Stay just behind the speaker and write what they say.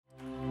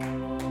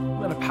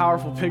And a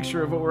powerful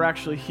picture of what we're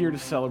actually here to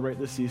celebrate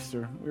this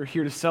Easter. We're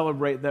here to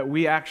celebrate that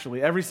we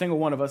actually, every single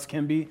one of us,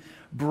 can be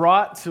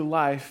brought to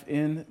life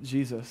in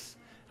Jesus.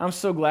 I'm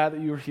so glad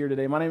that you are here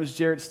today. My name is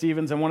Jarrett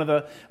Stevens. I'm one of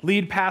the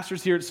lead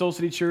pastors here at Soul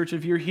City Church.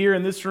 If you're here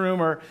in this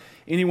room or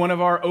any one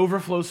of our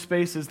overflow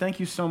spaces,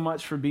 thank you so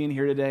much for being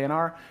here today. And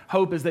our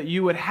hope is that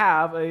you would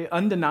have an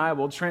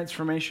undeniable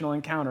transformational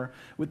encounter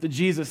with the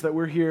Jesus that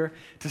we're here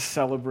to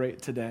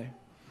celebrate today.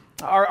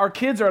 Our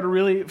kids are at a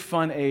really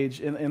fun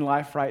age in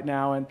life right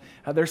now, and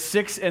they're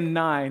 6 and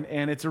 9,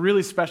 and it's a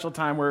really special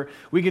time where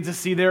we get to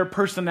see their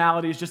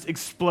personalities just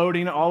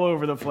exploding all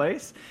over the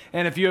place.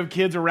 And if you have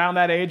kids around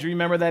that age or you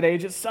remember that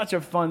age, it's such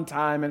a fun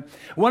time. And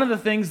one of the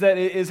things that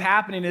is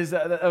happening is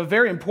a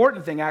very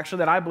important thing, actually,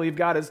 that I believe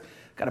God has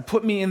got to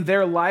put me in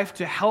their life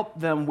to help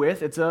them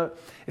with. It's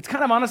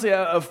kind of honestly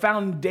a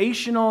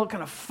foundational,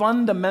 kind of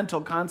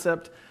fundamental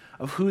concept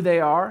of who they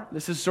are.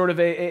 This is sort of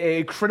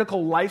a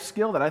critical life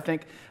skill that I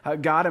think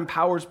God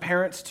empowers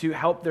parents to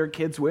help their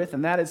kids with,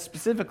 and that is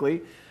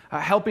specifically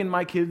helping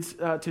my kids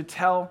to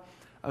tell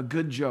a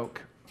good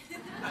joke.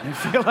 I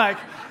feel like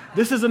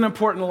this is an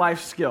important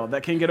life skill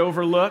that can get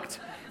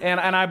overlooked, and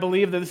I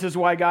believe that this is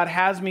why God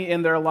has me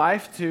in their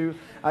life to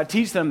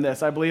teach them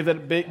this. I believe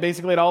that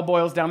basically it all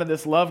boils down to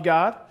this: love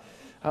God,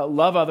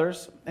 love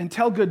others, and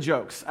tell good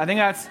jokes. I think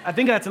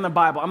that's in the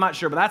Bible. I'm not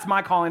sure, but that's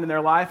my calling in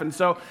their life. And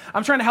so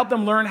I'm trying to help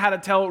them learn how to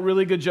tell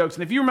really good jokes.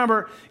 And if you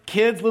remember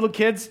little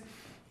kids,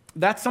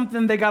 that's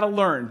something they got to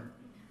learn,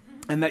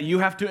 and that you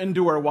have to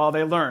endure while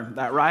they learn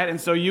that, right? And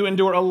so you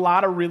endure a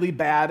lot of really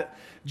bad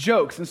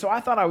jokes. And so I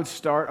thought I would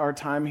start our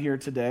time here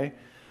today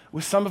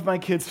with some of my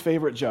kids'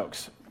 favorite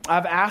jokes.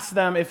 I've asked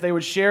them if they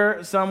would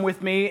share some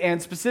with me,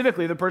 and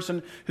specifically the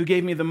person who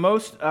gave me the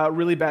most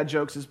really bad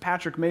jokes is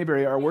Patrick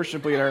Mayberry, our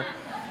worship leader.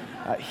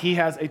 He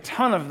has a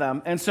ton of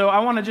them. And so I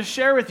want to just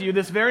share with you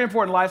this very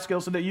important life skill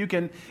so that you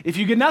can, if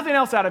you get nothing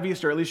else out of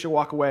Easter, at least you'll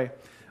walk away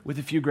with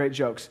a few great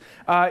jokes.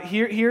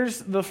 Here's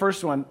the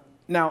first one.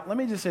 Now, let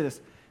me just say this.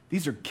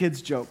 These are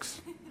kids'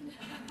 jokes.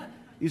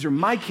 These are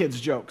my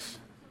kids' jokes.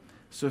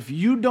 So if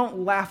you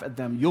don't laugh at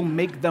them, you'll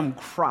make them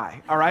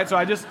cry, all right? So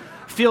I just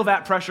feel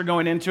that pressure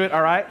going into it,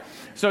 all right?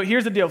 So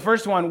here's the deal.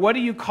 First one, what do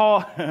you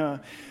call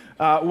a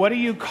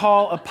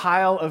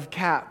pile of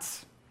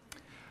cats?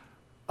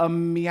 A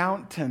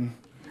meowton.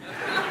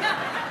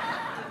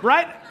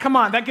 Right? Come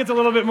on, that gets a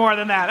little bit more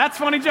than that. That's a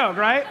funny joke,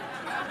 right?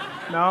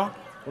 No?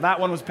 Well, that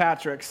one was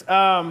Patrick's.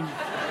 All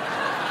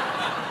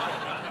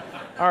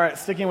right,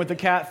 sticking with the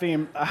cat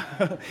theme.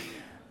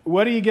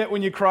 What do you get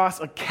when you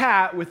cross a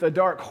cat with a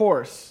dark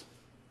horse?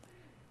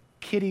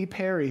 Kitty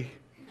Perry.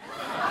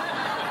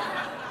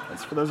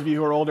 That's for those of you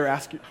who are older,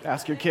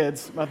 ask your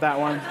kids about that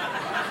one.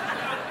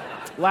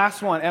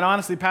 Last one, and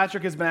honestly,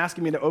 Patrick has been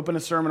asking me to open a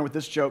sermon with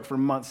this joke for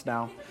months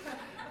now.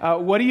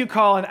 What do you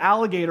call an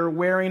alligator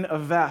wearing a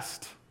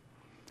vest?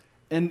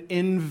 An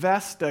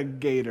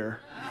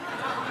investigator.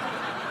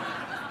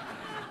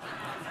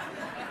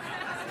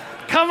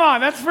 Come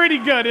on, that's pretty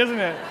good, isn't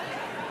it?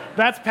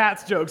 That's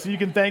Pat's joke, so you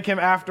can thank him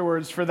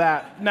afterwards for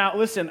that. Now,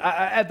 listen,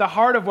 at the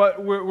heart of what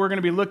we're going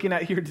to be looking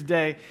at here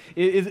today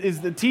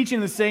is the teaching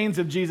and the sayings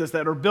of Jesus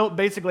that are built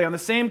basically on the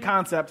same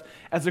concept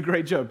as a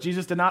great joke.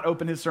 Jesus did not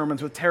open his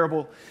sermons with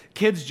terrible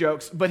kids'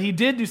 jokes, but he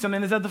did do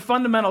something that's at the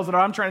fundamentals that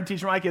I'm trying to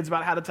teach my kids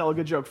about how to tell a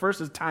good joke. First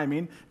is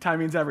timing.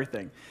 Timing's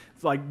everything.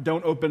 It's like,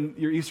 don't open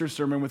your Easter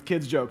sermon with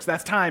kids' jokes.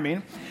 That's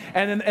timing.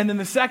 And then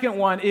the second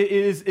one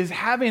is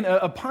having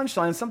a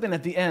punchline, something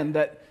at the end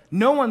that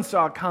no one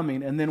saw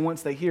coming, and then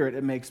once they hear it,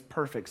 it makes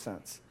perfect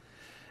sense.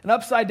 An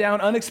upside-down,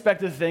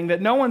 unexpected thing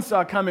that no one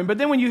saw coming, but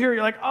then when you hear it,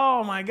 you're like,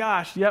 oh my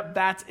gosh, yep,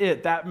 that's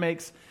it. That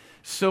makes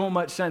so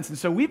much sense. And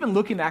so we've been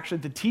looking actually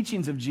at the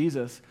teachings of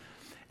Jesus,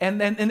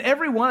 and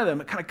every one of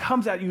them, it kind of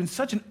comes at you in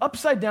such an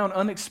upside-down,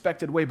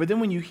 unexpected way, but then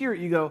when you hear it,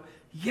 you go,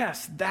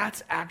 yes,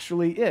 that's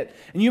actually it.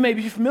 And you may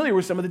be familiar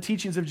with some of the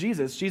teachings of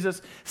Jesus.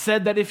 Jesus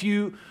said that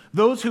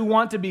those who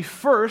want to be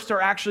first are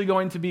actually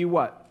going to be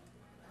what?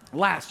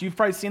 Last. You've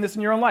probably seen this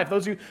in your own life.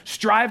 Those who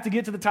strive to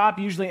get to the top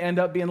usually end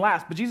up being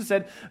last. But Jesus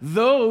said,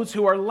 those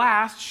who are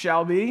last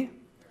shall be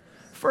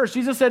first.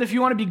 Jesus said, if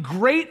you want to be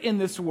great in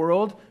this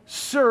world,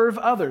 serve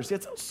others.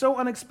 It's so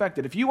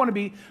unexpected. If you want to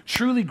be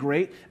truly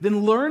great,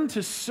 then learn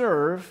to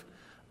serve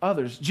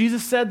others.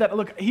 Jesus said that,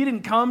 look, he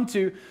didn't come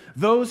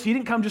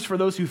just for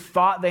those who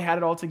thought they had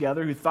it all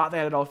together, who thought they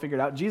had it all figured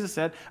out. Jesus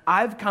said,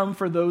 I've come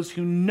for those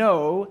who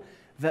know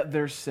that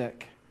they're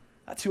sick.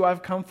 That's who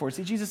I've come for.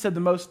 See, Jesus said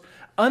the most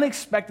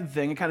unexpected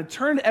thing and kind of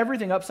turned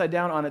everything upside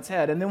down on its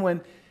head. And then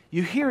when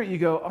you hear it, you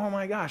go, oh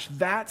my gosh,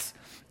 that's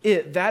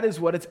it. That is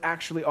what it's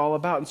actually all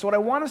about. And so what I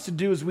want us to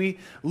do is we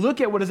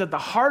look at what is at the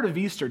heart of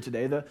Easter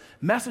today, the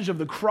message of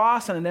the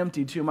cross and an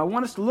empty tomb. I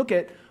want us to look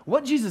at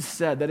what Jesus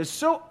said that is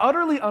so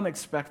utterly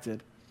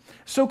unexpected,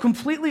 so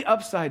completely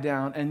upside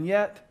down, and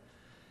yet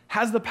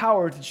has the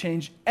power to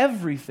change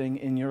everything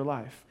in your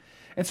life.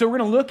 And so we're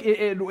going to look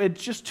at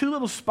just two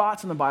little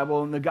spots in the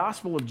Bible in the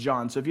Gospel of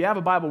John. So if you have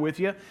a Bible with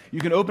you, you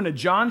can open to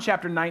John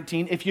chapter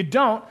 19. If you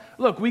don't,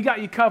 look, we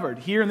got you covered.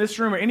 Here in this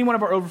room or any one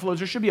of our overflows,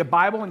 there should be a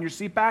Bible in your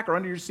seat back or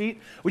under your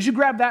seat. Would you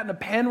grab that and a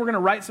pen? We're going to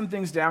write some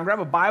things down. Grab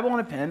a Bible and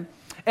a pen.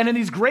 And in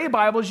these gray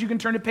Bibles, you can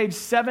turn to page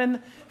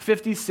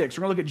 756.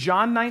 We're going to look at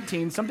John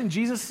 19, something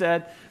Jesus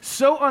said,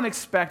 so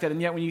unexpected,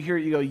 and yet when you hear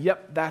it, you go,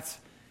 yep, that's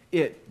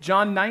it.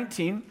 John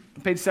 19.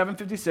 Page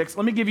 756.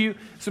 Let me give you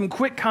some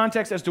quick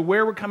context as to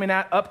where we're coming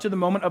at up to the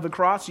moment of the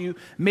cross. You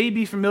may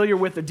be familiar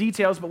with the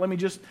details, but let me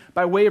just,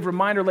 by way of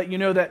reminder, let you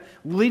know that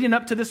leading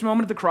up to this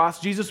moment of the cross,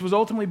 Jesus was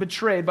ultimately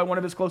betrayed by one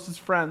of his closest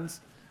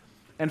friends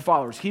and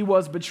followers. He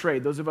was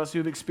betrayed. Those of us who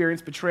have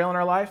experienced betrayal in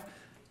our life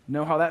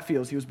know how that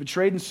feels. He was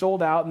betrayed and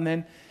sold out, and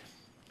then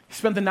he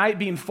spent the night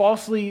being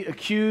falsely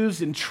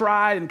accused and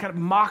tried in kind of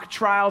mock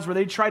trials where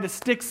they tried to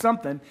stick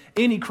something,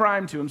 any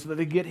crime to him so that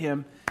they get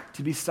him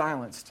to be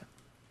silenced.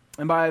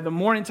 And by the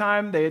morning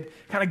time, they had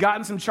kind of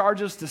gotten some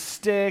charges to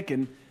stick,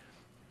 and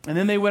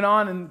then they went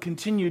on and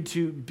continued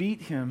to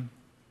beat him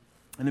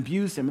and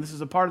abuse him. And this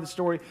is a part of the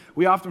story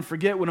we often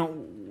forget when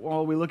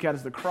all we look at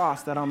is the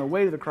cross, that on the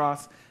way to the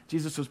cross,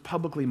 Jesus was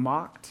publicly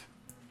mocked,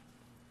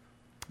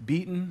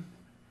 beaten,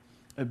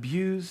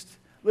 abused,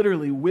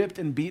 literally whipped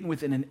and beaten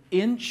within an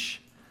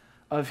inch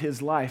of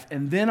his life.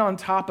 And then on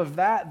top of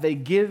that, they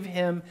give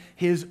him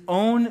his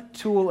own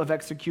tool of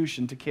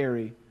execution to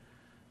carry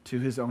to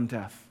his own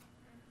death.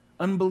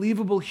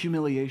 Unbelievable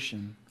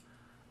humiliation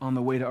on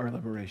the way to our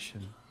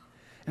liberation.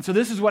 And so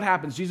this is what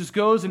happens. Jesus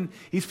goes and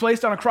he's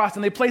placed on a cross,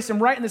 and they place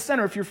him right in the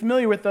center. If you're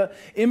familiar with the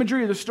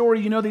imagery of the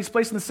story, you know that he's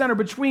placed in the center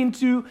between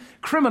two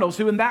criminals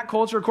who in that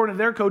culture, according to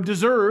their code,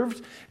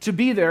 deserved to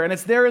be there. And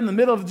it's there in the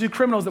middle of the two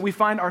criminals that we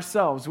find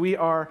ourselves. We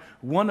are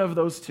one of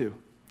those two,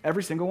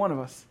 every single one of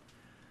us.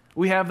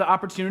 We have the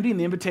opportunity and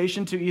the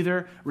invitation to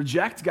either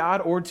reject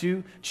God or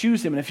to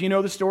choose him. And if you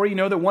know the story, you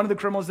know that one of the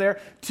criminals there,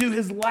 to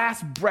his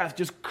last breath,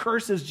 just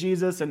curses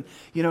Jesus and,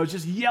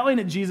 just yelling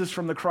at Jesus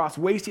from the cross,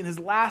 wasting his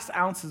last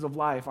ounces of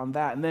life on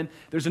that. And then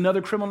there's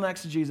another criminal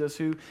next to Jesus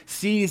who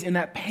sees in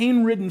that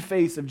pain-ridden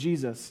face of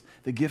Jesus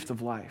the gift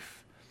of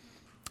life.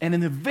 And in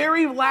the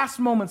very last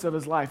moments of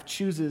his life,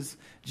 chooses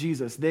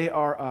Jesus. They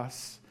are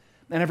us.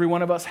 And every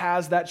one of us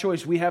has that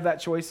choice. We have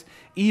that choice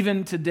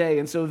even today.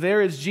 And so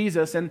there is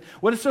Jesus. And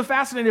what is so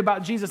fascinating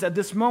about Jesus at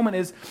this moment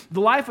is the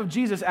life of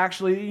Jesus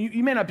actually,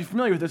 you may not be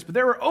familiar with this, but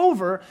there were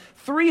over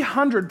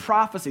 300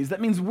 prophecies.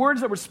 That means words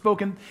that were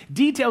spoken,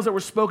 details that were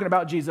spoken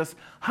about Jesus,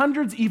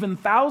 hundreds, even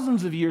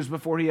thousands of years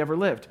before he ever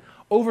lived.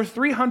 Over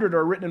 300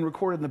 are written and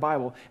recorded in the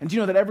Bible. And do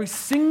you know that every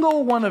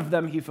single one of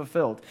them he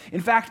fulfilled? In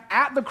fact,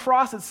 at the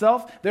cross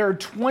itself, there are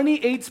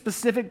 28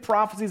 specific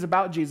prophecies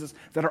about Jesus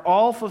that are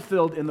all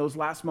fulfilled in those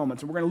last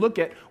moments. And we're going to look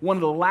at one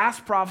of the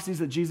last prophecies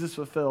that Jesus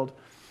fulfilled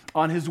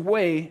on his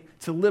way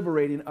to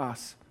liberating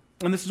us.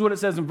 And this is what it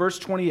says in verse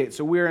 28.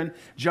 So we're in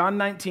John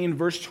 19,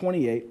 verse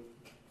 28.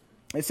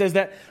 It says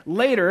that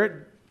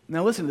later,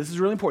 now listen, this is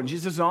really important.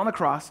 Jesus is on the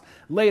cross.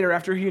 Later,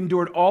 after he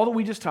endured all that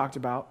we just talked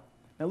about,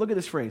 now look at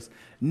this phrase.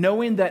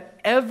 Knowing that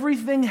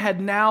everything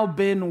had now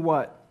been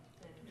what?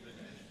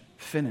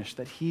 Finished.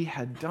 That he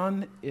had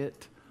done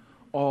it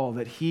all.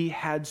 That he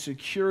had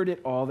secured it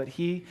all. That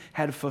he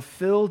had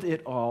fulfilled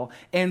it all.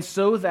 And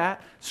so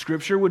that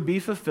Scripture would be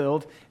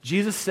fulfilled,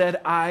 Jesus said,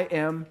 I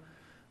am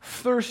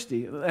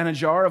thirsty. And a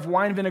jar of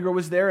wine vinegar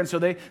was there, and so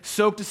they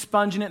soaked a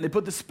sponge in it, and they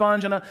put the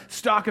sponge on a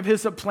stalk of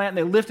hyssop plant, and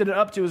they lifted it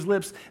up to his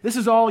lips. This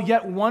is all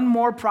yet one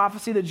more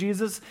prophecy that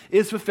Jesus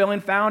is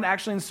fulfilling, found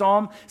actually in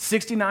Psalm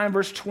 69,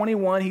 verse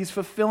 21. He's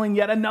fulfilling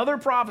yet another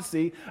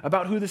prophecy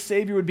about who the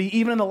Savior would be,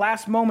 even in the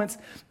last moments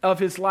of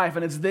his life.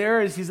 And it's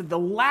there, as he's at the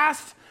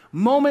last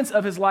moments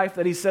of his life,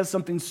 that he says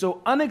something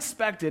so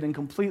unexpected and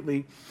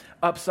completely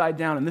upside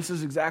down. And this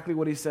is exactly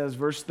what he says,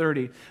 verse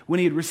 30. When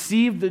he had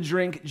received the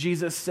drink,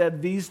 Jesus said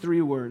these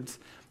three words,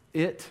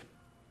 it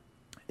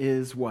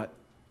is what?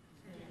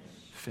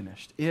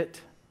 Finished. It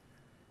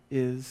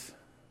is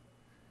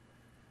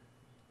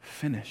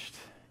finished.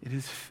 It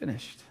is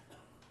finished.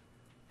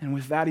 And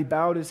with that, he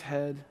bowed his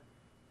head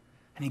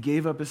and he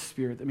gave up his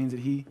spirit. That means that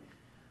he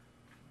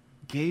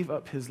gave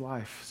up his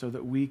life so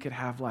that we could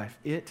have life.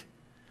 It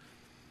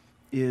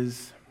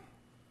is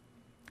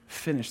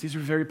finished. These are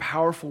very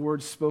powerful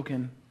words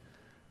spoken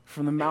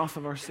from the mouth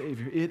of our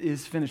Savior. It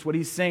is finished. What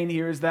he's saying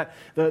here is that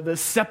the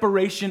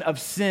separation of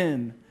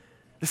sin,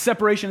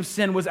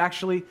 was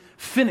actually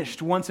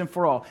finished once and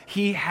for all.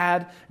 He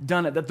had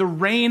done it. That the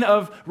reign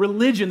of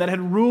religion that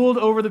had ruled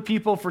over the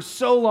people for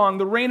so long,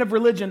 the reign of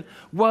religion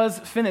was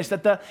finished.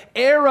 That the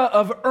era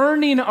of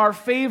earning our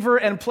favor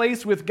and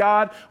place with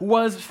God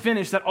was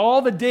finished. That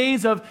all the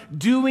days of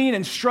doing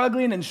and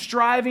struggling and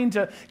striving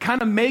to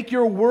kind of make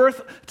your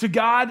worth to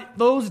God,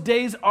 those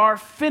days are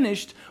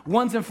finished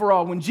once and for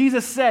all. When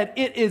Jesus said,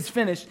 it is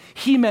finished,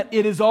 he meant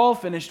it is all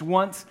finished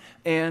once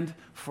and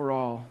for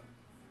all.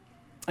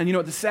 And you know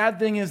what the sad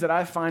thing is that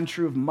I find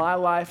true of my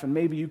life, and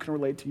maybe you can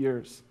relate to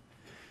yours,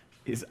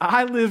 is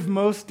I live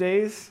most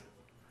days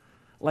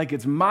like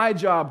it's my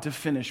job to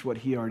finish what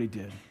he already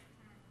did.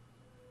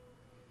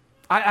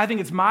 I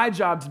think it's my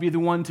job to be the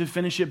one to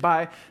finish it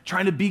by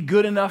trying to be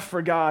good enough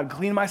for God,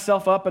 clean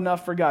myself up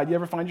enough for God. You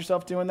ever find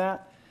yourself doing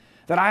that?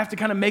 That I have to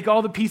kind of make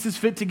all the pieces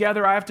fit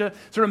together. I have to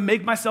sort of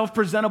make myself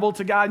presentable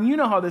to God. And you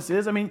know how this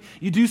is. I mean,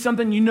 you do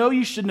something you know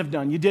you shouldn't have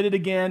done. You did it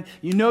again.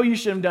 You know you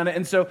shouldn't have done it.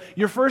 And so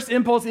your first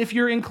impulse, if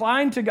you're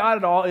inclined to God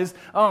at all, is,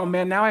 oh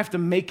man, now I have to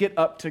make it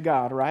up to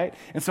God, right?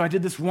 And so I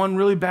did this one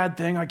really bad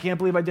thing. I can't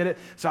believe I did it.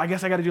 So I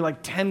guess I got to do like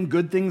 10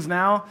 good things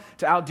now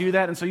to outdo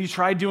that. And so you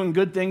try doing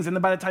good things. And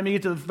then by the time you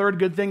get to the third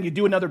good thing, you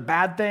do another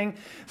bad thing.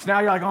 So now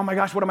you're like, oh my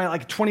gosh, what am I,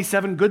 like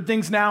 27 good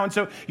things now? And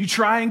so you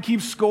try and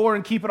keep score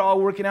and keep it all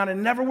working out. And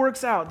it never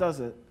works out, does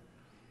it?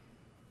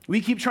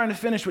 We keep trying to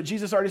finish what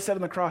Jesus already said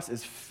on the cross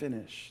is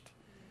finished.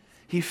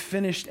 He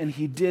finished and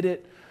he did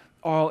it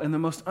all. And the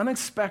most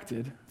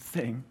unexpected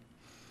thing,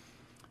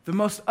 the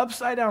most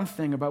upside down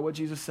thing about what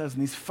Jesus says in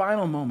these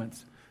final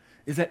moments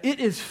is that it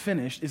is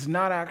finished is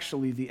not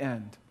actually the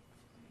end,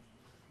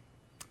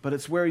 but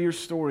it's where your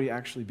story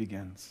actually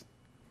begins.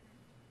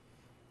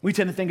 We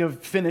tend to think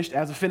of finished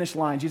as a finish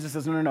line. Jesus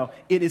says, no.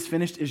 It is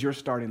finished is your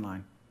starting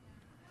line.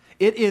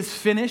 It is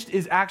finished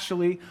is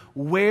actually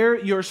where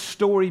your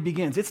story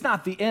begins. It's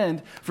not the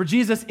end. For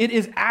Jesus, it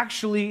is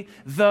actually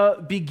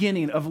the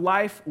beginning of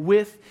life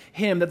with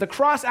him. That the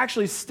cross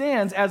actually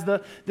stands as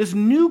this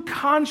new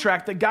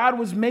contract that God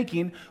was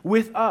making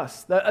with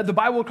us. The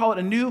Bible would call it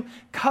a new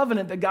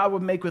covenant that God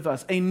would make with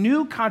us. A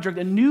new contract,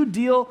 a new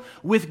deal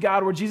with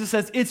God where Jesus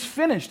says, it's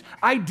finished.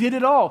 I did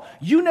it all.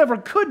 You never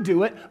could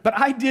do it, but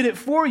I did it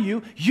for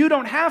you. You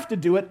don't have to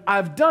do it.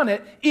 I've done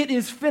it. It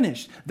is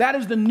finished. That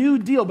is the new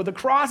deal. But the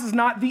cross is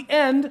not the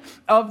end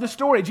of the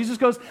story. Jesus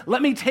goes,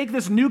 let me take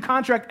this new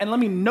contract and let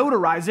me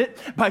notarize it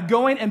by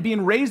going and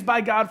being raised by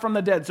God from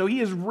the dead. So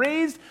he is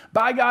raised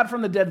by God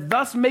from the dead,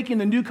 thus making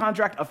the new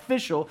contract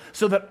official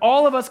so that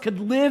all of us could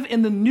live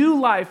in the new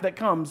life that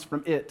comes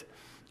from it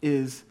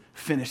is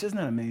finished. Isn't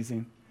that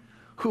amazing?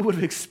 Who would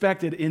have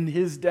expected in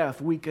his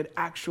death we could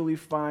actually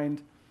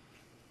find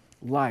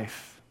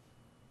life?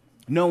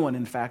 No one,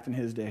 in fact, in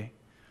his day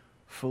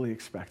fully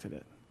expected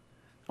it.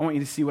 I want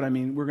you to see what I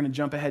mean. We're going to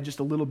jump ahead just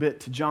a little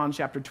bit to John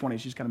chapter 20.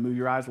 So just kind of move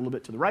your eyes a little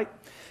bit to the right.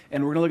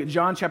 And we're going to look at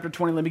John chapter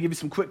 20. Let me give you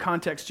some quick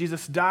context.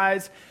 Jesus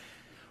dies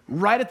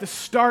right at the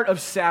start of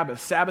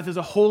Sabbath. Sabbath is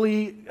a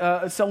holy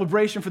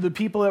celebration for the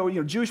people,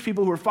 that Jewish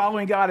people who are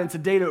following God, and it's a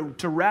day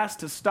to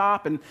rest, to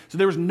stop. And so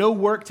there was no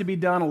work to be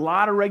done, a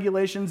lot of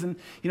regulations and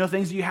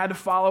things that you had to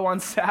follow on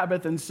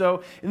Sabbath. And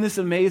so, isn't this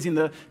amazing?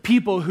 The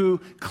people who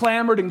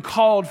clamored and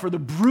called for the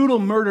brutal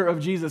murder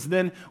of Jesus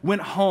then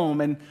went home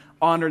and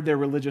honored their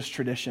religious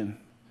tradition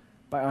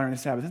by honoring the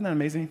Sabbath. Isn't that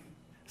amazing?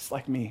 It's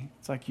like me.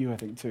 It's like you, I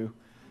think, too.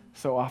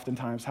 So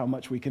oftentimes how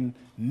much we can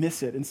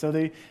miss it. And so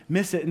they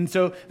miss it. And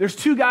so there's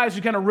two guys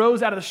who kind of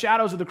rose out of the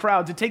shadows of the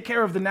crowd to take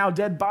care of the now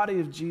dead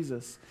body of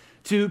Jesus,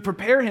 to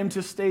prepare him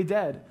to stay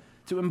dead,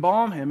 to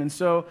embalm him. And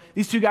so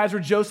these two guys were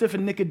Joseph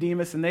and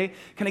Nicodemus, and they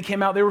kind of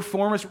came out. They were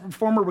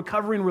former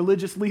recovering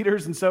religious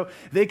leaders, and so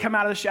they come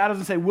out of the shadows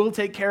and say, we'll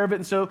take care of it.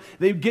 And so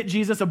they get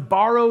Jesus a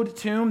borrowed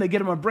tomb. They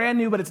get him a brand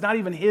new, but it's not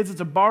even his. It's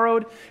a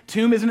borrowed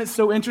tomb. Isn't it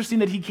so interesting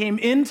that he came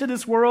into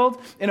this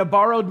world in a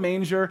borrowed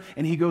manger,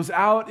 and he goes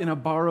out in a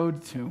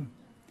borrowed tomb?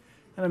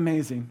 Isn't that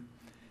amazing?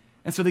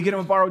 And so they get him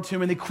a borrowed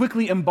tomb, and they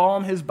quickly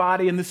embalm his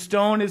body, and the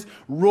stone is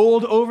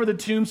rolled over the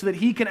tomb so that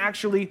he can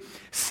actually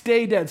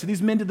stay dead. So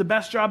these men did the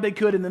best job they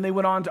could, and then they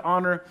went on to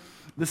honor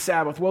the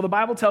Sabbath. Well, the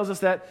Bible tells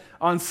us that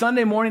on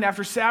Sunday morning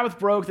after Sabbath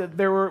broke, that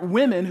there were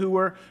women who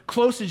were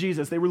close to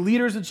Jesus. They were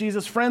leaders of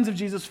Jesus, friends of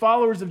Jesus,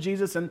 followers of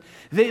Jesus, and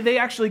they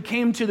actually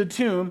came to the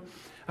tomb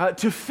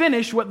to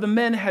finish what the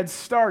men had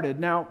started.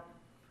 Now,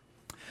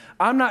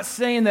 I'm not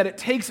saying that it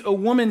takes a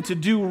woman to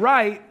do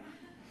right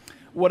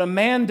what a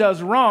man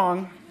does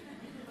wrong,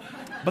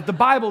 but the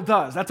Bible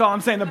does. That's all I'm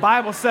saying. The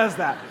Bible says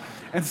that.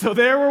 And so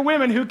there were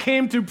women who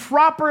came to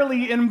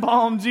properly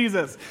embalm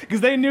Jesus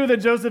because they knew that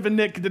Joseph and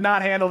Nick did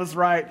not handle this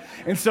right.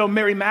 And so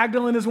Mary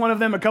Magdalene is one of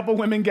them. A couple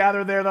women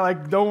gather there. They're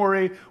like, don't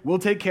worry, we'll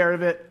take care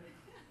of it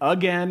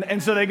again.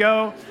 And so they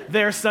go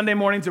there Sunday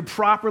morning to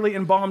properly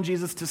embalm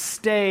Jesus to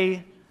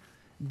stay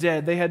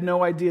dead. They had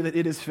no idea that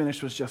it is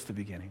finished was just the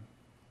beginning.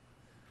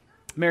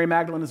 Mary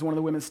Magdalene is one of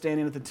the women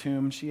standing at the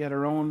tomb. She had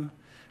her own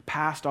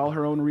past, all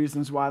her own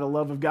reasons why the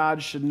love of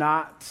God should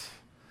not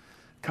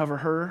cover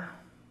her.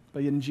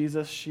 But in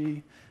Jesus,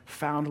 she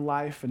found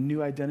life, a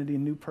new identity, a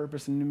new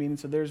purpose, and new meaning.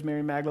 So there's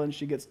Mary Magdalene.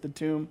 She gets to the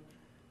tomb,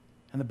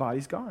 and the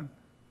body's gone.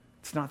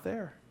 It's not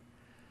there.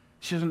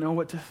 She doesn't know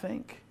what to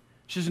think.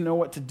 She doesn't know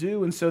what to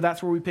do. And so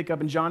that's where we pick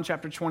up in John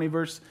chapter 20,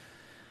 verse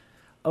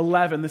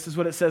 11. This is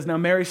what it says. Now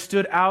Mary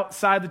stood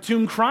outside the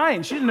tomb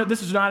crying. She didn't know,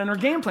 this was not in her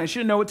game plan. She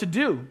didn't know what to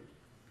do.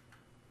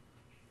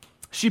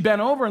 She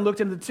bent over and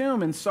looked into the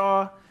tomb and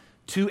saw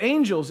two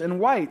angels in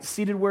white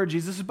seated where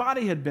Jesus'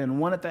 body had been,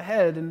 one at the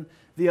head and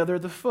the other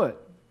at the foot.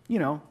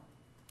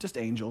 Just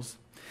angels.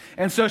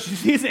 And so she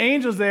sees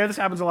angels there. This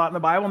happens a lot in the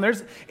Bible. And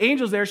there's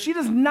angels there. She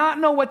does not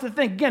know what to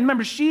think. Again,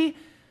 remember, she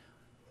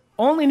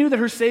only knew that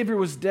her Savior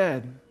was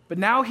dead. But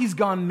now he's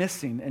gone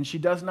missing, and she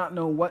does not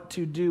know what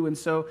to do. And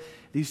so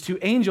these two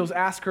angels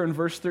ask her in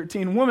verse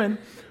 13, "Woman,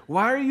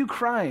 why are you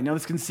crying?" Now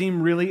this can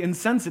seem really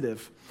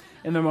insensitive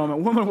in the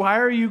moment. "Woman, why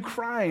are you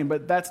crying?"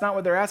 But that's not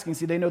what they're asking.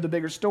 See, they know the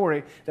bigger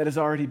story that has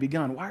already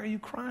begun. "Why are you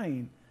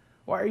crying?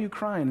 Why are you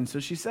crying?" And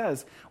so she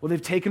says, "Well,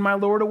 they've taken my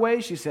Lord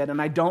away," she said,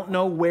 "and I don't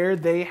know where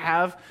they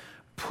have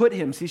put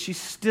him." See, she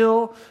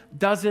still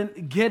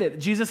doesn't get it.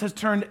 Jesus has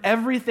turned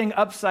everything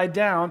upside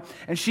down,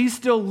 and she's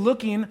still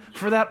looking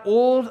for that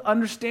old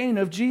understanding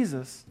of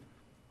Jesus.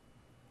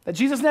 That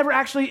Jesus never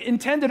actually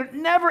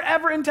never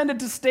ever intended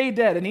to stay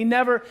dead, and he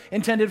never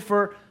intended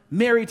for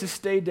Mary to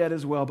stay dead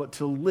as well, but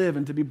to live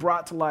and to be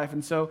brought to life.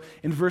 And so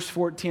in verse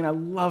 14, I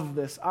love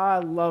this.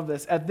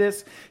 At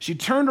this, she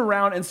turned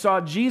around and saw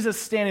Jesus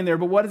standing there,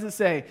 but what does it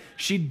say?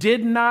 She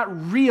did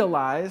not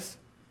realize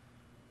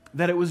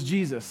that it was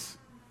Jesus.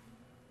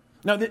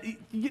 Now,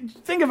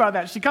 think about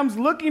that. She comes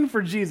looking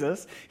for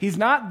Jesus. He's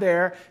not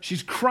there.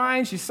 She's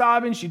crying. She's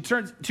sobbing.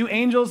 Two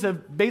angels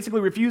have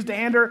basically refused to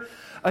hand her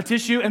a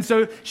tissue. And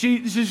so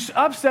she's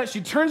upset.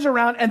 She turns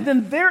around, and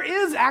then there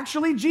is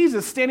actually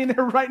Jesus standing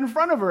there right in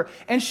front of her.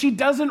 And she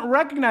doesn't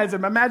recognize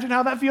him. Imagine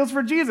how that feels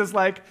for Jesus.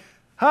 Like,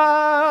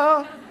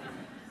 no?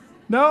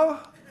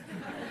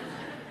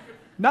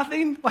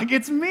 Nothing? Like,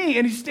 it's me.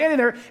 And he's standing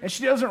there, and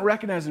she doesn't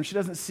recognize him. She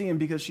doesn't see him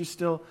because she's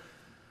still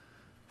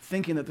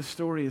thinking that the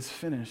story is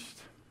finished.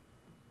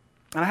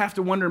 And I have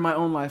to wonder in my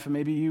own life, and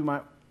maybe you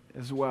might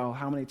as well,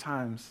 how many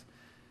times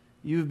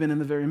you've been in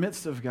the very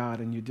midst of God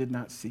and you did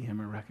not see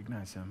him or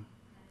recognize him.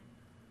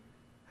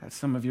 At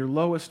some of your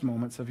lowest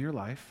moments of your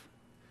life,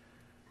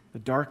 the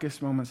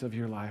darkest moments of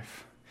your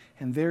life,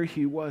 and there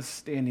he was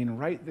standing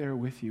right there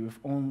with you. If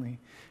only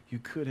you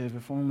could have,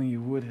 if only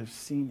you would have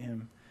seen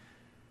him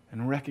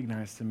and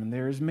recognized him. And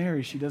there is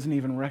Mary. She doesn't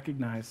even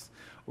recognize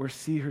or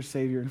see her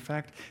Savior. In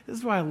fact, this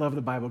is why I love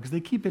the Bible, because they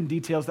keep in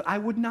details that I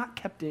would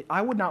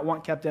not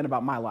want kept in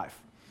about my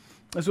life.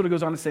 That's what it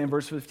goes on to say in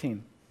verse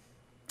 15.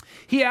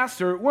 He asked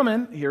her,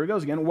 "Woman," here it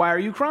goes again, "why are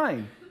you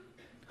crying?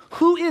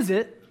 Who is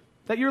it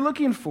that you're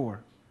looking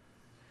for?"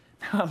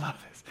 I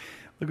love this.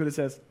 Look what it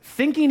says.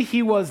 Thinking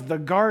he was the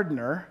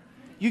gardener.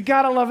 You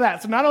gotta love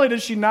that. So not only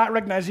does she not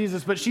recognize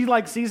Jesus, but she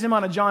sees him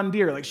on a John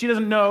Deere. Like, she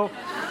doesn't know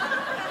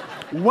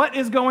what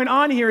is going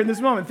on here in this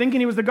moment.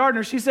 Thinking he was the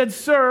gardener, she said,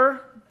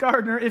 "Sir,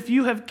 gardener, if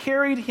you have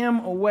carried him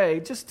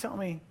away, just tell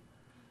me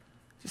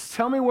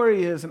where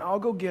he is, and I'll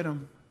go get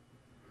him."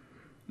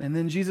 And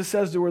then Jesus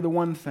says to her the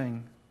one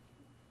thing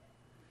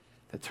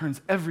that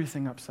turns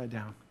everything upside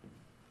down.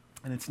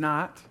 And it's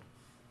not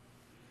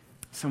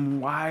some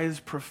wise,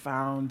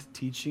 profound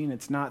teaching.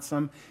 It's not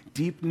some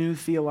deep, new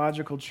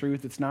theological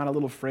truth. It's not a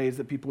little phrase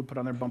that people would put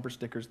on their bumper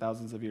stickers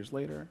thousands of years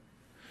later.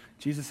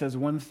 Jesus says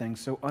one thing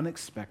so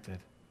unexpected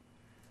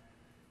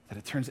that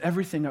it turns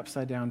everything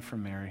upside down for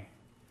Mary.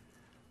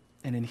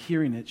 And in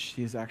hearing it,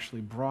 she is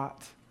actually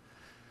brought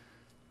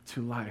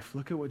to life.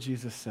 Look at what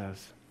Jesus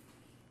says.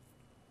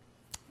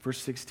 Verse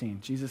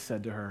 16, Jesus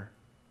said to her,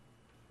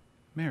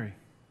 "Mary."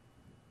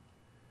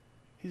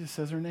 He just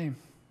says her name,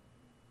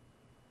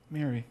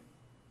 Mary.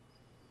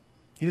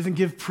 He doesn't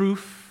give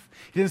proof.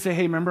 He didn't say,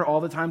 "Hey, remember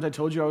all the times I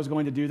told you I was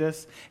going to do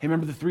this? Hey,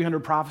 remember the 300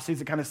 prophecies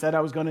that kind of said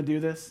I was going to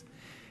do this?"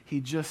 He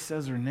just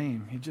says her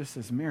name. He just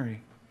says,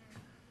 "Mary."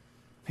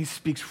 He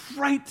speaks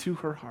right to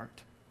her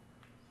heart.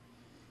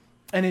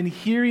 And in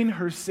hearing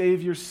her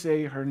Savior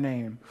say her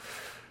name,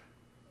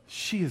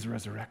 she is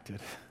resurrected.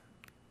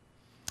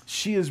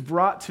 She is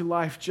brought to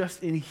life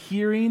just in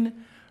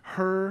hearing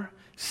her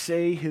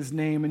say his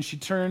name. And she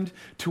turned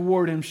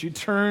toward him. She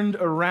turned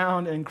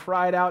around and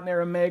cried out in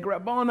Aramaic,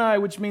 "Rabboni,"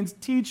 which means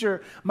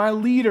teacher, my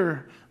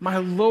leader, my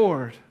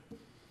Lord.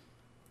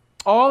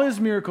 All his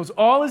miracles,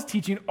 all his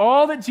teaching,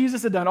 all that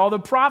Jesus had done, all the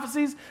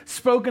prophecies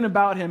spoken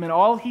about him, and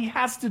all he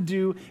has to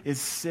do is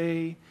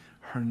say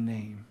her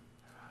name.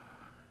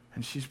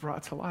 And she's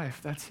brought to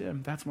life. That's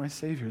him. That's my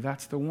Savior.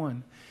 That's the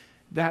one.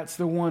 That's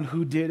the one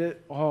who did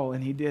it all,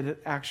 and he did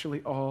it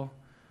actually all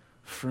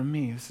for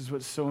me. This is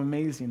what's so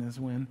amazing, is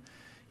when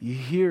you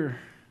hear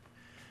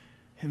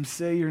him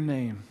say your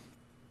name,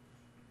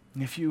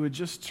 and if you would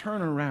just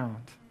turn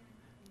around,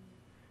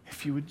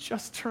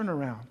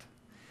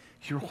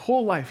 your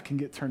whole life can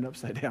get turned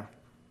upside down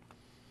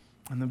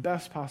in the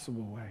best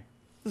possible way.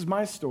 This is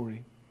my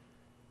story.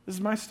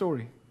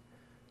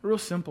 Real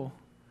simple.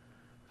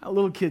 A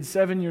little kid,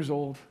 7 years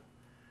old,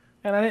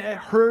 and I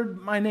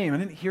heard my name. I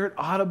didn't hear it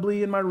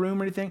audibly in my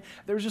room or anything.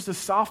 There was just a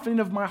softening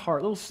of my heart,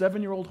 a little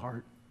 7-year-old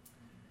heart.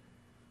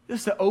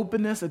 Just an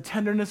openness, a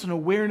tenderness, an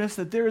awareness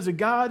that there is a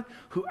God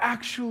who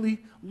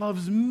actually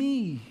loves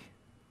me.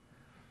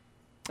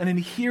 And in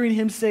hearing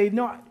him say,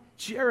 "No,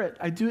 Jarrett,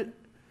 I do it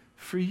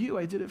for you.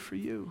 I did it for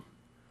you,"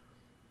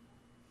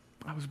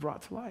 I was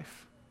brought to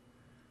life.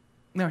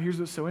 Now, here's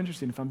what's so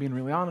interesting, if I'm being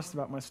really honest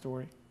about my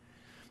story,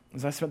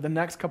 is I spent the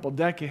next couple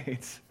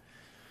decades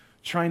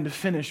trying to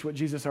finish what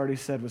Jesus already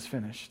said was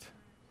finished.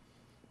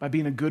 By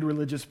being a good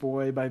religious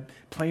boy, by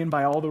playing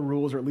by all the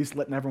rules, or at least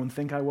letting everyone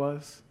think I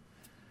was.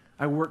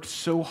 I worked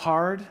so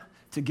hard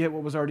to get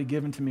what was already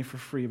given to me for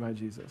free by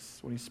Jesus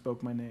when he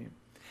spoke my name.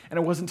 And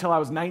it wasn't until I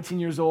was 19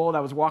 years old, I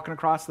was walking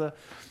across the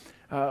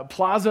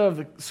plaza of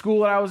the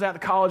school that I was at, the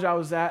college I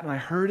was at, and I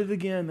heard it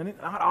again. And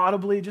not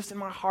audibly, just in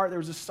my heart, there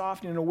was a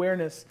softening and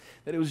awareness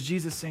that it was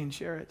Jesus saying,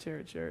 Jared,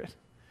 Jared, Jared,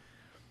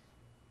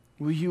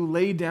 will you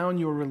lay down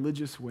your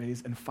religious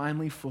ways and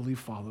finally fully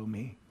follow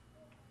me?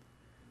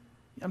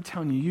 I'm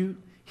telling you, you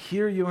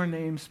hear your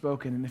name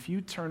spoken, and if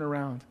you turn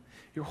around,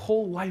 your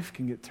whole life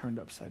can get turned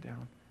upside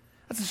down.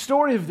 That's the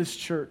story of this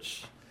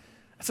church.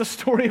 That's the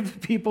story of the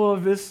people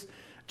of this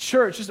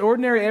church, just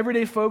ordinary,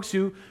 everyday folks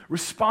who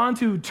respond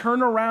to, who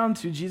turn around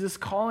to Jesus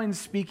calling,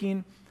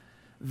 speaking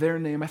their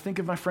name. I think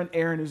of my friend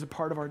Aaron, who's a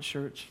part of our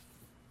church.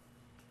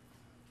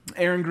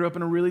 Aaron grew up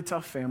in a really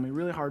tough family,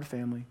 really hard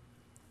family.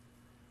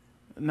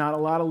 Not a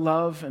lot of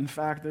love. In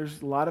fact,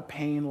 there's a lot of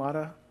pain, a lot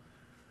of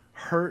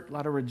hurt, a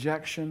lot of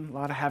rejection, a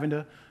lot of having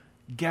to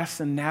guess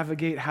and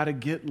navigate how to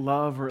get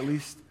love or at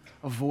least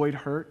avoid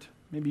hurt.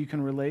 Maybe you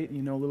can relate and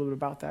you know a little bit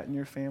about that in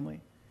your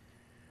family.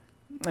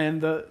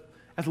 And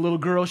as a little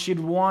girl, she'd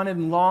wanted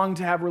and longed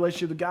to have a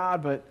relationship with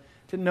God, but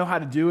didn't know how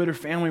to do it. Her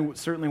family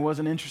certainly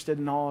wasn't interested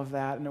in all of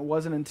that. And it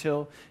wasn't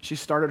until she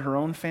started her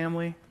own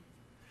family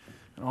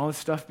and all this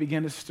stuff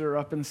began to stir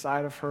up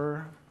inside of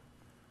her.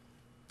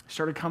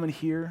 Started coming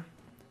here.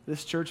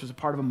 This church was a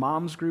part of a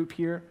mom's group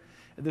here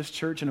at this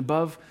church, and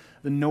above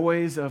the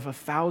noise of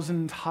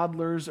 1,000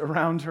 toddlers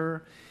around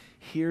her,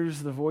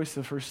 hears the voice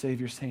of her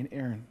Savior saying,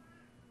 Aaron,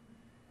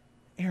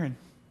 Aaron,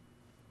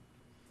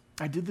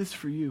 I did this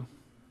for you.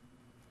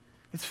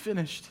 It's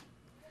finished.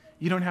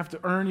 You don't have to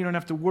earn, you don't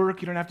have to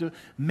work, you don't have to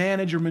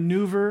manage or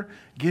maneuver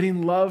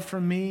getting love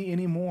from me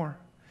anymore.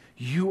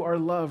 You are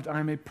loved.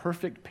 I'm a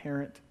perfect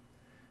parent.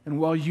 And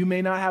while you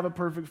may not have a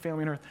perfect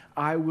family on earth,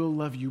 I will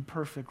love you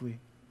perfectly.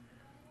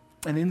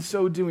 And in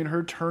so doing,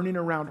 her turning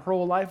around, her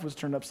whole life was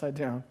turned upside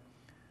down.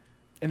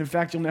 And in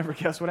fact, you'll never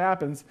guess what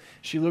happens.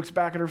 She looks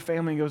back at her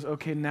family and goes,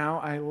 okay, now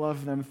I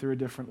love them through a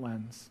different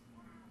lens.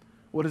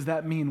 What does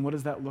that mean? What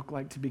does that look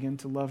like to begin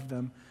to love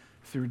them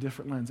through a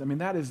different lens? I mean,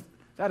 that is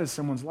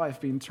someone's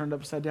life being turned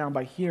upside down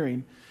by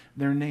hearing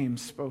their name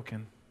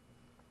spoken.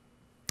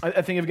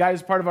 I think of a guy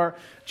who's part of our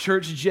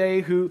church,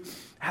 Jay, who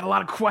had a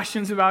lot of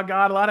questions about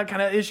God, a lot of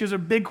kind of issues or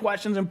big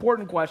questions,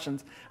 important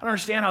questions. I don't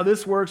understand how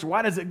this works.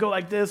 Why does it go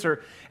like this?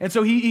 And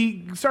so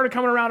he started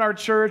coming around our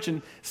church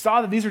and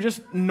saw that these are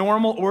just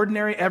normal,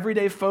 ordinary,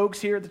 everyday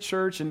folks here at the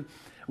church. And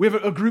we have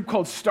a group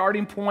called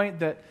Starting Point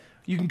that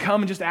you can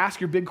come and just ask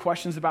your big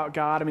questions about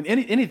God. I mean,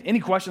 any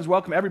questions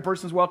welcome. Every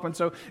person's welcome. And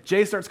so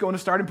Jay starts going to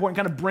Starting Point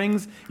and kind of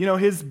brings,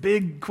 his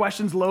big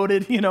questions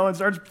loaded, and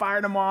starts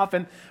firing them off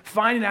and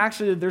finding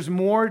actually that there's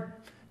more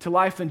to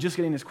life than just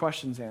getting his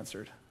questions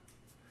answered.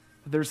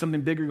 There's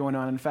something bigger going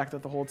on. In fact,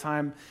 that the whole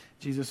time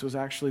Jesus was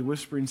actually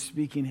whispering,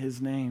 speaking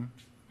his name.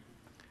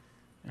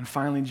 And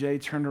finally, Jay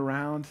turned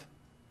around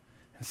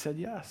and said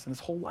yes. And his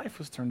whole life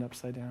was turned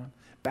upside down.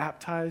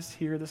 Baptized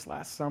here this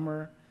last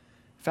summer.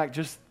 In fact,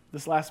 just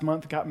this last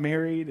month got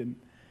married. And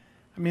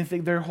I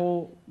think their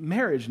whole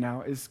marriage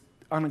now is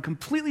on a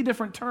completely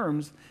different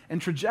terms and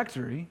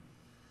trajectory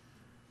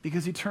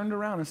because he turned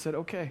around and said,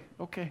 okay.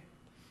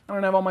 I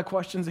don't have all my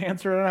questions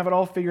answered. I don't have it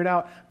all figured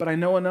out, but I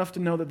know enough to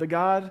know that the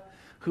God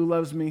who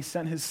loves me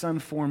sent his son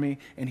for me,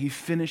 and he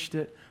finished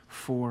it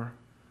for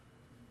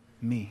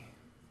me.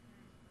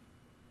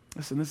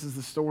 Listen, this is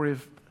the story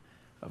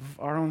of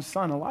our own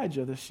son,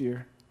 Elijah, this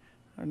year.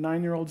 Our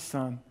 9-year-old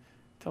son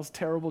tells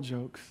terrible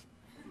jokes.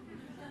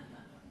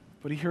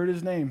 But he heard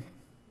his name.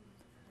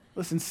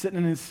 Listen,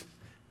 sitting in his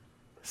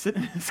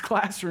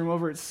classroom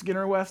over at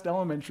Skinner West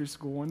Elementary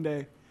School one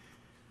day,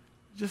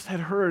 just had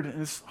heard, and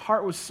his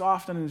heart was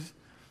soft and his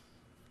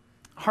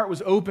heart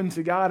was open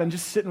to God, and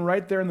just sitting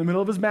right there in the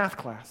middle of his math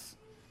class,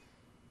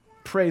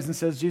 prays and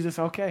says, Jesus,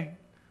 okay,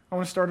 I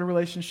want to start a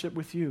relationship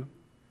with you.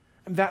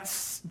 And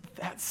that's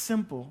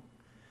simple.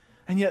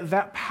 And yet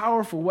that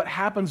powerful, what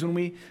happens when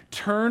we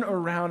turn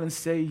around and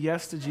say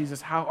yes to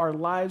Jesus, how our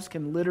lives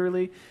can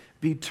literally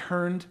be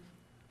turned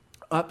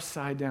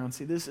upside down.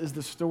 See, this is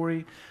the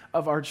story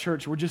of our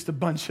church. We're just a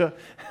bunch of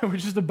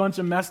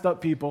messed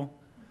up people.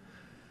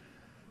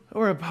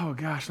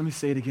 Let me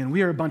say it again.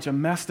 We are a bunch of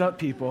messed up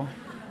people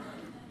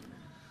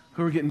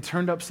who are getting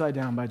turned upside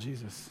down by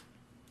Jesus,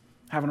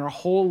 having our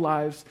whole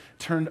lives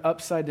turned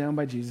upside down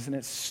by Jesus, and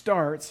it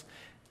starts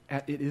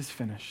at it is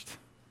finished.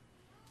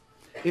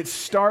 It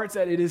starts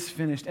at it is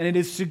finished, and it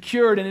is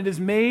secured, and it is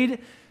made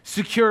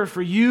secure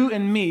for you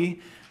and me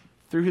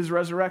through his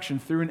resurrection,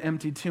 through an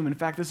empty tomb. In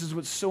fact, this is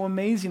what's so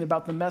amazing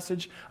about the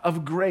message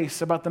of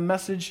grace, about the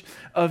message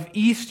of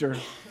Easter,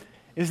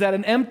 is that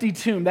an empty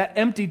tomb, that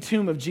empty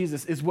tomb of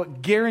Jesus is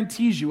what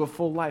guarantees you a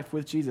full life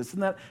with Jesus.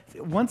 And that,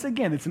 once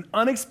again, it's an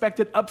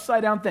unexpected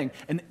upside-down thing.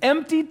 An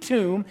empty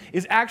tomb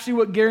is actually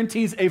what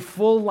guarantees a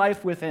full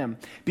life with him.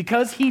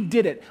 Because he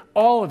did it,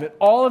 all of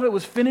it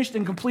was finished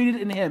and completed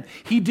in him.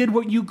 He did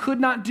what you could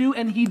not do,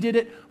 and he did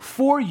it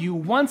for you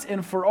once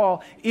and for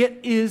all. It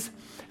is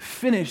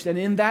finished. And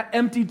in that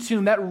empty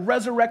tomb, that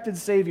resurrected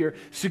Savior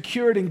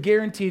secured and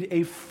guaranteed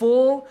a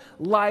full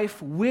life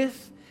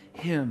with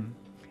him.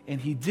 And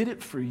he did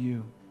it for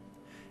you.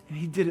 And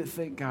he did it,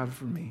 thank God,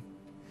 for me.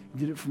 You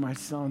did it for my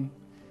son.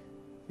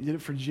 You did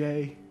it for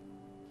Jay,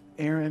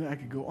 Aaron. I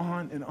could go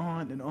on and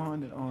on and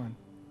on and on.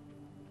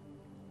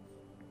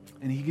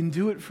 And he can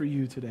do it for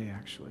you today,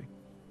 actually.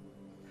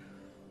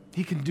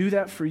 He can do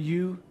that for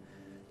you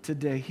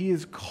today. He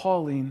is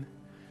calling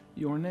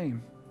your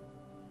name.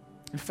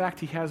 In fact,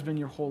 he has been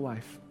your whole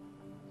life.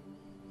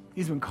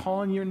 He's been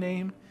calling your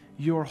name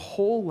your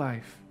whole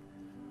life.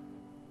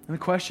 And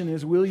the question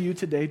is, will you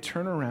today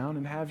turn around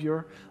and have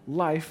your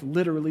life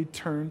literally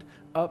turned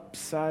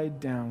upside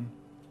down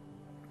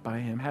by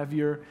him? Have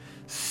your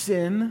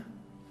sin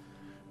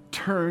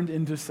turned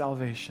into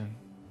salvation?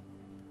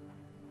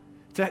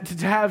 To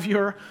have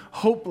your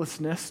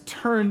hopelessness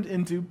turned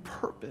into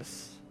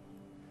purpose?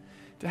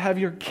 To have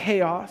your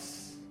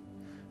chaos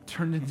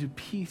turned into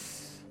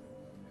peace?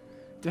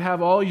 To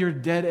have all your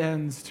dead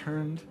ends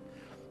turned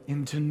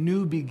into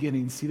new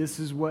beginnings? See, this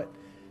is what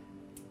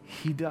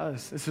he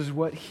does. This is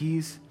what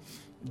he's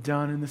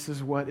done, and this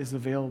is what is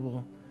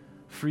available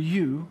for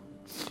you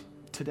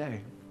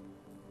today.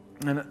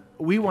 And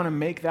we want to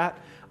make that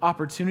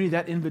opportunity,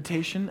 that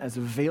invitation, as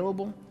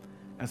available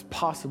as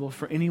possible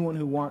for anyone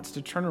who wants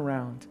to turn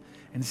around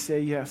and say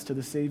yes to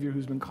the Savior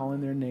who's been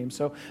calling their name.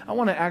 So I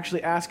want to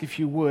actually ask, if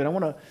you would, I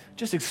want to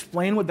just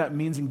explain what that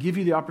means and give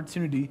you the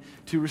opportunity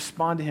to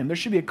respond to him. There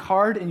should be a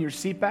card in your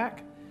seat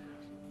back.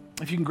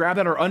 If you can grab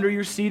that, or under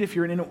your seat, if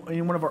you're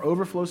in one of our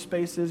overflow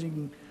spaces, you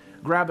can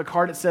grab the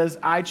card that says,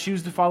 I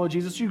choose to follow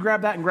Jesus. You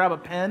grab that and grab a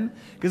pen,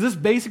 because this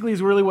basically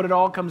is really what it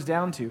all comes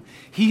down to.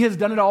 He has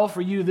done it all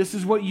for you. This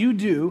is what you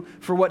do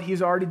for what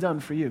he's already done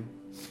for you.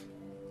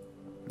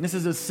 This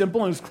is as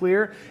simple and as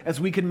clear as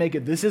we can make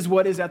it. This is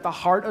what is at the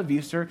heart of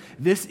Easter.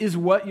 This is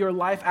what your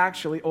life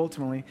actually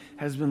ultimately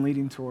has been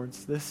leading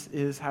towards. This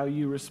is how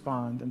you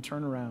respond and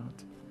turn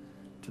around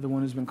to the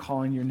one who's been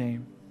calling your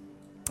name.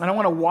 And I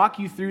want to walk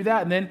you through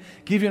that and then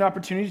give you an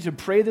opportunity to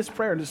pray this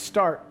prayer and to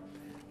start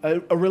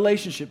a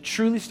relationship,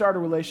 truly start a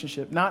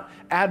relationship, not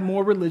add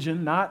more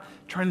religion, not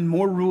trying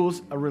more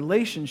rules, a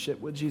relationship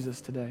with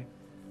Jesus today.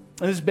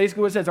 And this is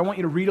basically what it says. I want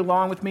you to read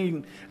along with me. You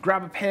can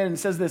grab a pen, and it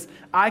says this: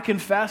 I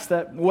confess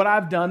that what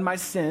I've done, my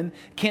sin,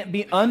 can't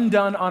be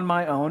undone on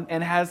my own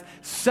and has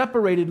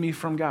separated me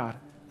from God.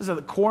 This is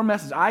the core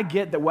message. I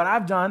get that what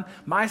I've done,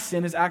 my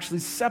sin, has actually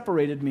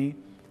separated me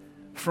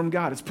from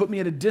God. It's put me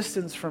at a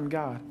distance from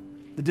God,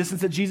 the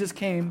distance that Jesus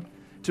came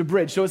to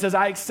bridge. So it says,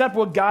 I accept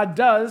what God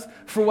does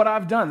for what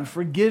I've done,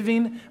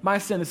 forgiving my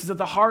sin. This is at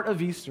the heart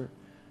of Easter.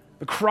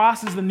 The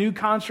cross is the new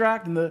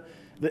contract, and the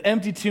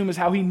empty tomb is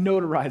how he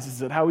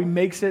notarizes it, how he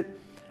makes it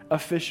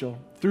official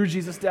through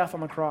Jesus' death on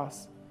the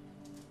cross.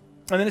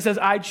 And then it says,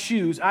 I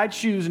choose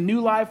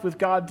new life with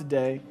God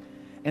today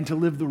and to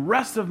live the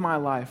rest of my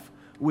life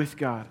with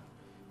God.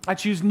 I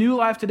choose new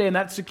life today, and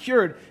that's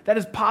secured. That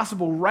is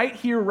possible right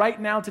here, right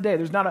now, today.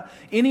 There's not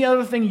any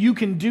other thing you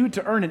can do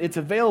to earn it. It's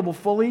available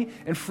fully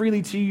and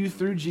freely to you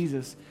through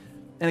Jesus.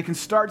 And it can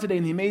start today.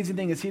 And the amazing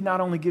thing is he not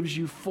only gives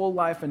you full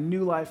life and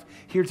new life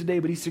here today,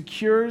 but he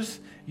secures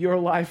your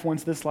life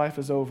once this life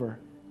is over.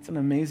 It's an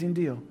amazing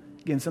deal.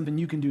 Again, something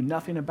you can do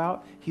nothing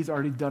about. He's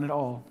already done it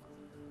all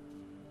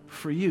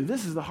for you.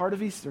 This is the heart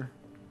of Easter.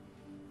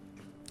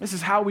 This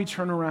is how we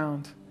turn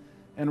around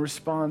and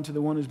respond to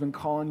the one who's been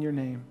calling your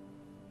name.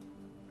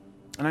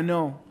 And I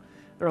know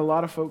there are a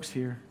lot of folks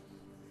here.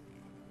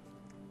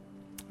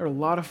 There are a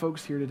lot of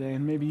folks here today,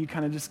 and maybe you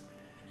kind of just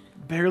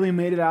barely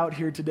made it out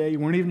here today. You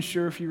weren't even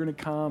sure if you were going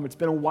to come. It's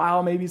been a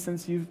while maybe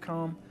since you've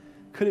come.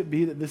 Could it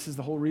be that this is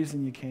the whole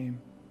reason you came?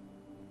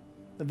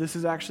 That this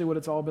is actually what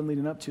it's all been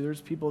leading up to?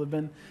 There's people that have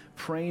been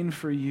praying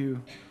for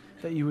you,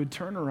 that you would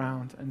turn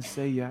around and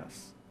say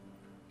yes.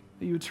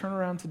 That you would turn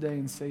around today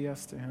and say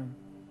yes to him.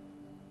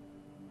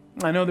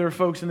 I know there are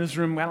folks in this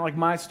room, kind of like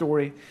my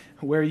story,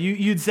 where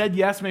you'd said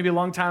yes maybe a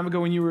long time ago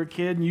when you were a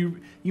kid, and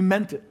you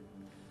meant it.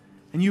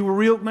 And you were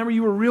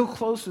real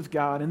close with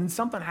God, and then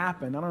something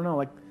happened. I don't know,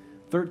 like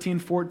 13,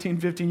 14,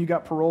 15, you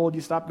got paroled,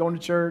 you stopped going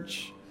to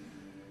church.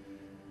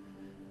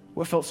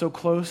 What felt so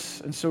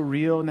close and so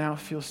real now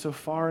feels so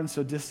far and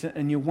so distant,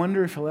 and you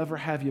wonder if he'll ever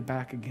have you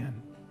back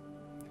again.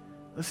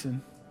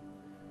 Listen,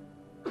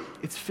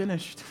 it's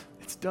finished.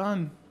 It's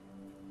done.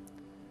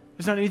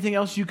 There's not anything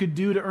else you could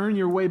do to earn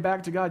your way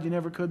back to God. You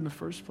never could in the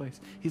first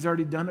place. He's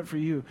already done it for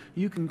you.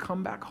 You can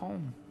come back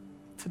home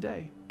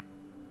today.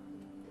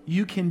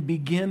 You can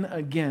begin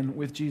again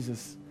with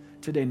Jesus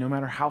today, no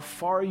matter how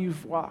far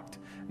you've walked,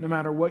 no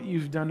matter what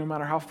you've done, no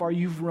matter how far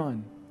you've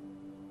run.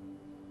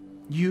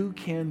 You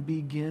can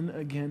begin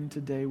again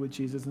today with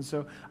Jesus. And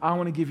so I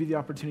want to give you the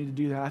opportunity to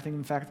do that. I think,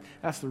 in fact,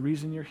 that's the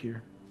reason you're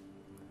here.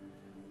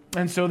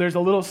 And so there's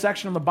a little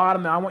section on the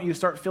bottom that I want you to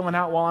start filling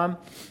out while I'm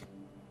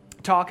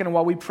talking and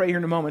while we pray here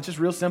in a moment. It's just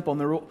real simple.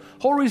 And the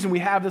whole reason we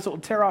have this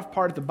little tear off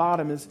part at the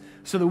bottom is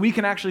so that we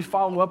can actually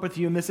follow up with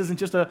you. And this isn't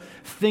just a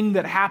thing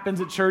that happens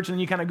at church and then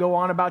you kind of go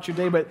on about your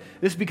day, but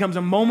this becomes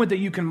a moment that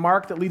you can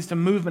mark that leads to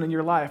movement in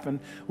your life.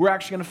 And we're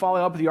actually going to follow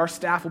up with you. Our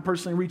staff will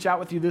personally reach out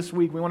with you this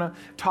week. We want to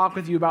talk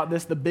with you about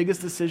this, the biggest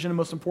decision and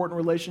most important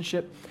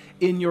relationship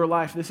in your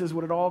life. This is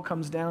what it all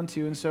comes down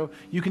to. And so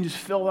you can just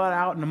fill that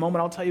out in a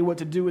moment. I'll tell you what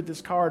to do with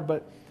this card,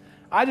 but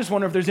I just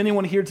wonder if there's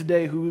anyone here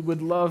today who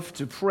would love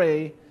to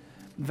pray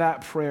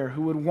that prayer,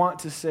 who would want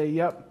to say,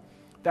 yep,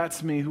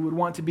 that's me, who would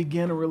want to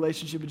begin a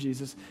relationship with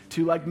Jesus,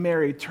 to, like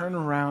Mary, turn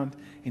around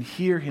and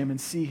hear him and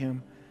see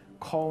him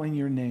calling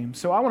your name.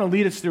 So I want to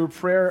lead us through a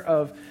prayer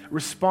of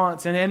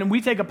response. And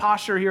we take a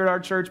posture here at our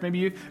church. Maybe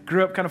you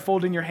grew up kind of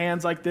folding your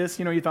hands like this.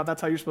 You thought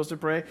that's how you're supposed to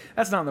pray.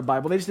 That's not in the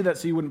Bible. They just did that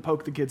so you wouldn't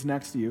poke the kids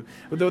next to you.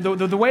 But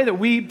the way that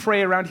we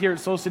pray around here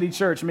at Soul City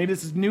Church, maybe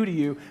this is new to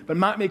you, but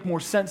might make more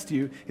sense to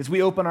you, is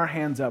we open our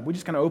hands up. We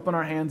just kind of open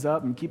our hands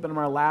up and keep it in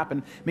our lap.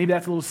 And maybe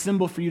that's a little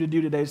symbol for you to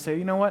do today, to say,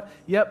 you know what?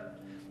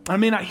 Yep, I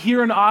may not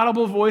hear an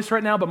audible voice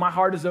right now, but my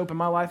heart is open.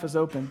 My life is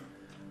open.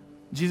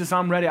 Jesus,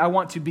 I'm ready. I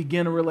want to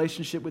begin a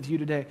relationship with you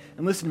today.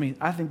 And listen to me,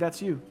 I think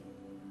that's you.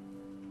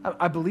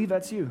 I believe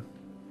that's you.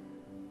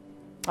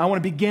 I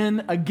want to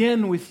begin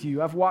again with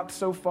you. I've walked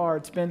so far.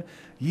 It's been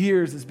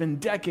years, it's been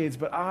decades,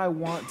 but I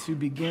want to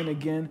begin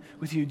again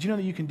with you. Do you know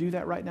that you can do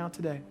that right now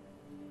today?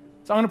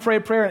 So I'm going to pray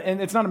a prayer,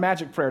 and it's not a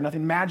magic prayer.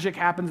 Nothing magic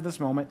happens at this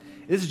moment.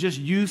 This is just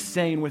you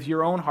saying with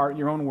your own heart,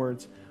 your own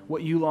words,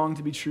 what you long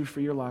to be true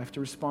for your life, to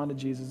respond to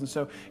Jesus. And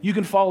so you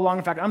can follow along.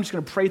 In fact, I'm just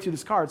going to pray through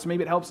this card. So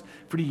maybe it helps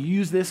for you to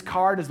use this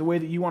card as the way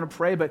that you want to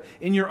pray. But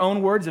in your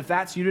own words, if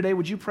that's you today,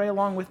 would you pray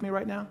along with me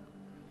right now?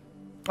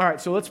 All right,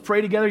 so let's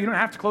pray together. You don't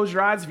have to close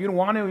your eyes if you don't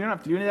want to. You don't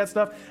have to do any of that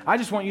stuff. I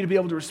just want you to be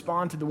able to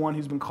respond to the one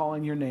who's been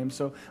calling your name.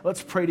 So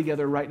let's pray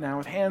together right now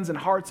with hands and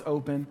hearts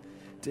open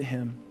to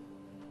him.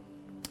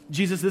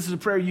 Jesus, this is a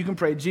prayer you can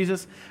pray.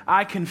 Jesus,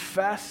 I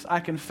confess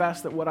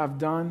that what I've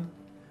done,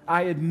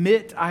 I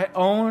admit, I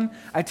own,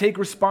 I take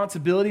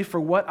responsibility for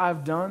what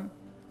I've done,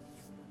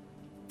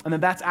 and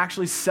that's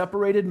actually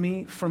separated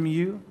me from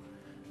you.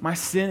 My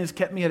sin has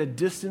kept me at a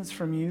distance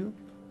from you.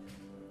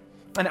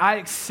 And I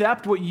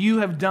accept what you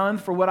have done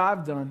for what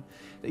I've done,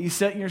 that you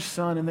sent your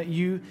son and that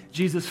you,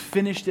 Jesus,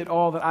 finished it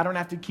all, that I don't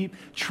have to keep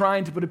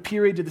trying to put a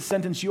period to the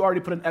sentence you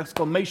already put an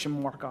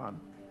exclamation mark on.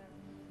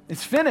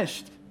 It's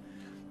finished.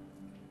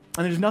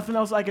 And there's nothing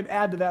else I can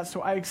add to that,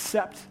 so I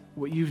accept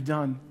what you've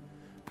done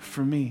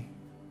for me.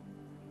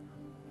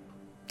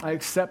 I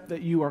accept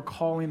that you are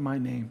calling my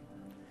name,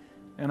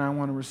 and I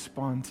want to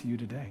respond to you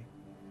today.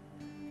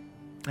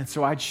 And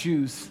so I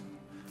choose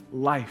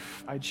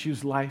life. I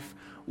choose life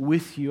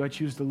with you. I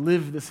choose to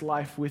live this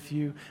life with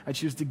you. I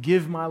choose to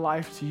give my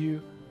life to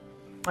you.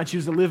 I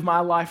choose to live my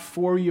life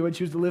for you. I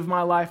choose to live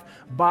my life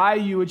by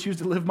you. I choose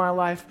to live my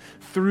life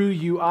through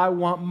you. I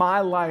want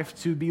my life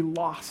to be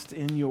lost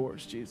in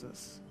yours,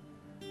 Jesus.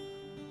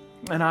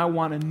 And I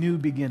want a new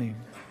beginning,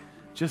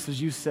 just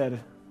as you said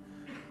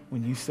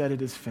when you said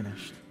it is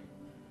finished.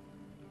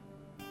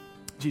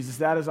 Jesus,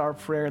 that is our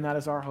prayer and that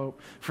is our hope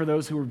for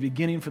those who are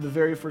beginning for the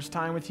very first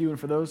time with you and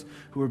for those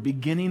who are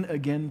beginning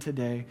again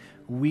today.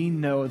 We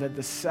know that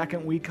the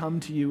second we come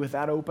to you with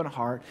that open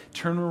heart,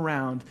 turn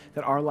around,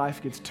 that our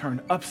life gets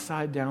turned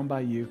upside down by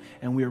you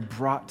and we are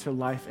brought to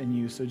life in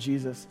you. So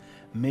Jesus,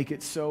 make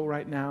it so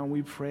right now.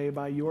 We pray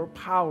by your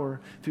power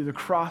through the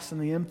cross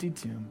and the empty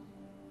tomb.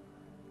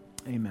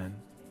 Amen.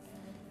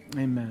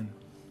 Amen.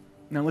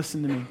 Now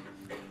listen to me.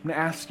 I'm going to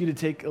ask you to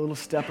take a little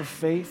step of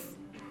faith,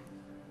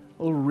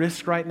 a little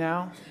risk right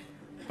now,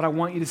 but I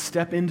want you to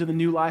step into the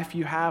new life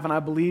you have, and I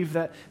believe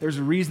that there's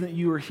a reason that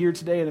you are here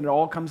today, and it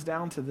all comes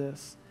down to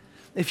this.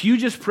 If you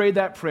just prayed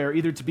that prayer,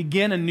 either to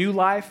begin a new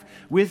life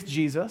with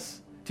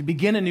Jesus, to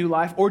begin a new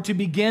life, or to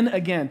begin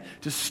again,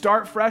 to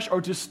start fresh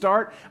or to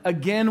start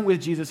again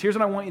with Jesus, here's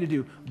what I want you to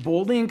do.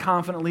 Boldly and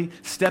confidently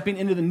stepping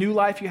into the new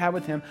life you have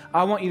with him,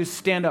 I want you to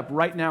stand up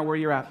right now where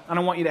you're at. I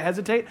don't want you to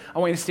hesitate. I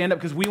want you to stand up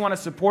because we want to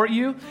support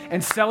you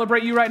and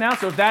celebrate you right now.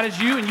 So if that is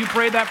you and you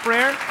prayed that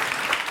prayer,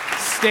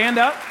 stand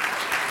up.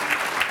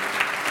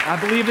 I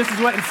believe this is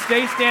what, and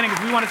stay standing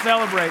because we want to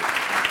celebrate.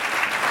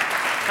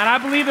 And I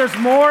believe there's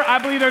more. I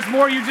believe there's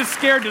more. You're just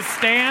scared to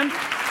stand.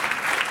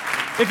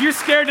 If you're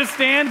scared to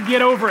stand,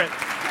 get over it.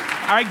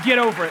 All right, get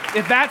over it.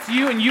 If that's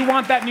you and you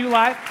want that new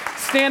life,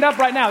 stand up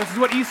right now. This is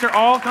what Easter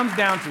all comes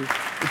down to.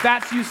 If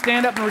that's you,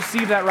 stand up and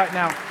receive that right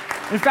now.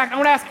 In fact, I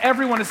want to ask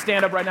everyone to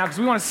stand up right now because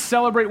we want to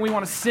celebrate and we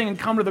want to sing and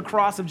come to the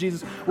cross of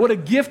Jesus. What a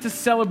gift to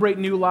celebrate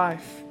new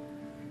life.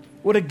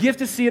 What a gift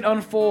to see it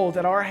unfold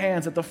at our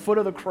hands at the foot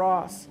of the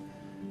cross.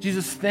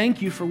 Jesus,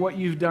 thank you for what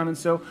you've done. And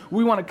so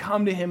we want to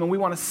come to him and we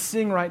want to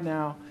sing right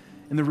now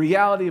in the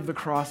reality of the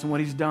cross and what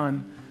he's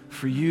done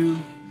for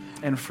you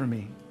and for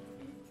me.